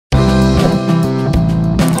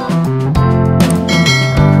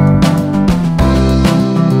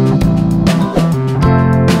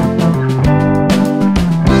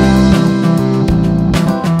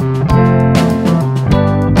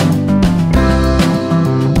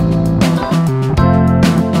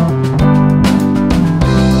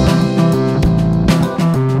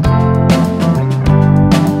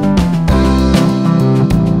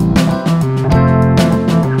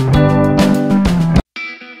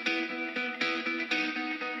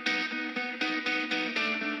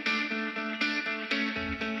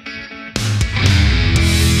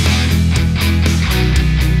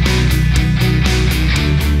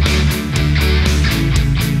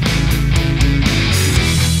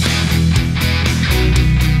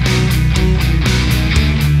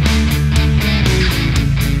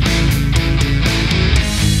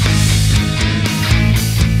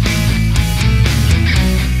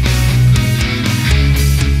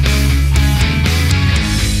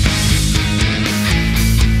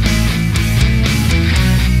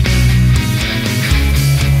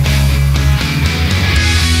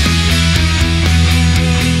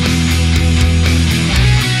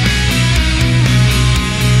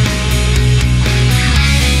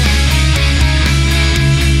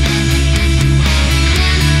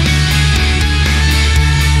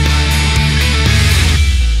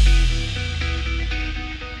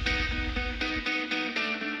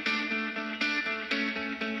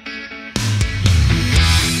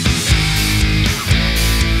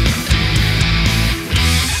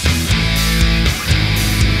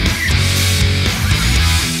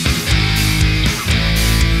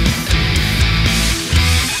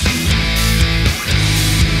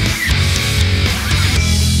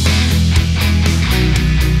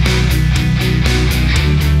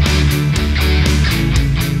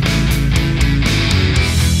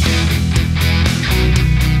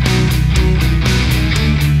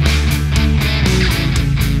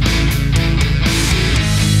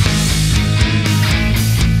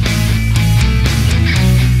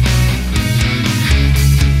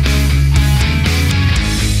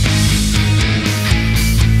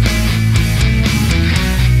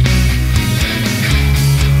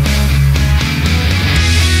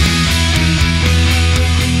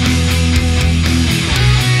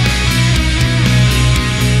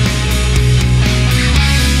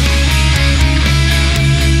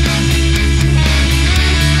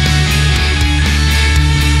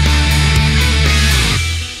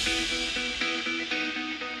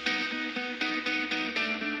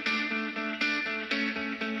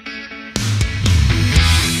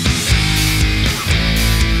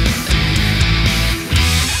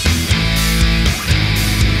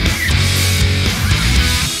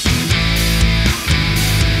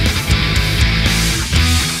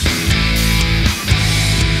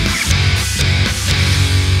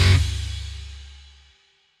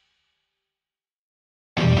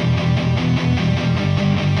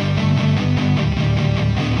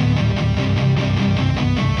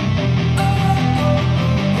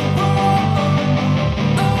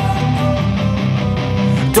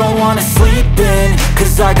wanna sleep in,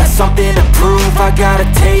 cause I got something to prove. I gotta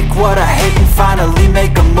take what I hate and finally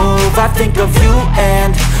make a move. I think of you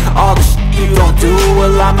and all the shit you don't do.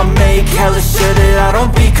 Well, I'ma make hella sure that I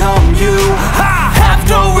don't become you. I have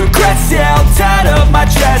no regrets, yeah, I'll tie up my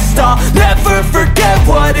chest. I'll never forget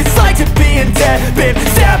what it's like to be in debt. Been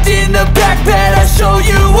stabbed in the back bed, I'll show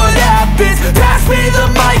you what happens. Pass me the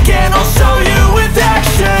mic and I'll show you with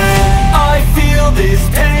action. I feel this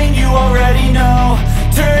pain, you already know.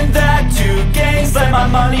 Turn that to gains, let my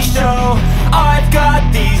money show. I've got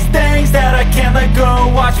these things that I can't let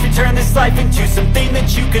go. Watch me turn this life into something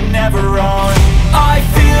that you can never own. I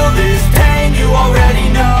feel this pain, you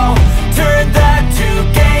already know. Turn that to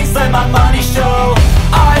gains, let my money show.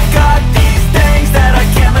 I've got these things that I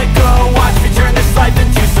can't let go. Watch me turn this life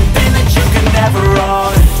into something that you can never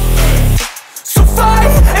own. So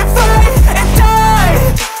fight and die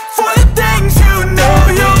for the things you know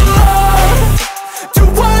you love. Do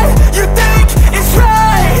what you think is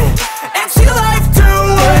right and see life do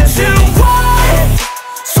what you want.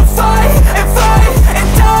 So fight and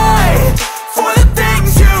die for the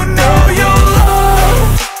things you know you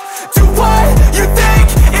love. Do what you think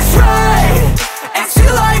is right and see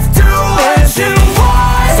life do what you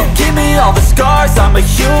want. So give me all the scars, I'm a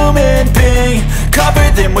human being. Cover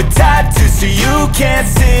them with tattoos so you can't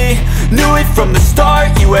see. Knew it from the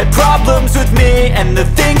start, you had problems with me and the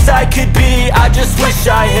things I could be, I just wish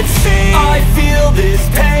I had seen. I feel this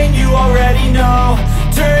pain, you already know.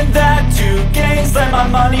 Turn that to gains, let my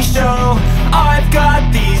money show. I've got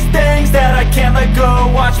these things that I can't let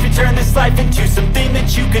go. Watch me turn this life into something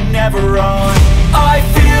that you can never own. I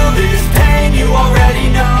feel this pain, you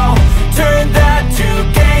already know. Turn that to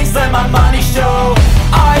gains, let my money show.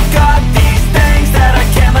 I've got these things that I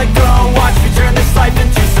can't let go.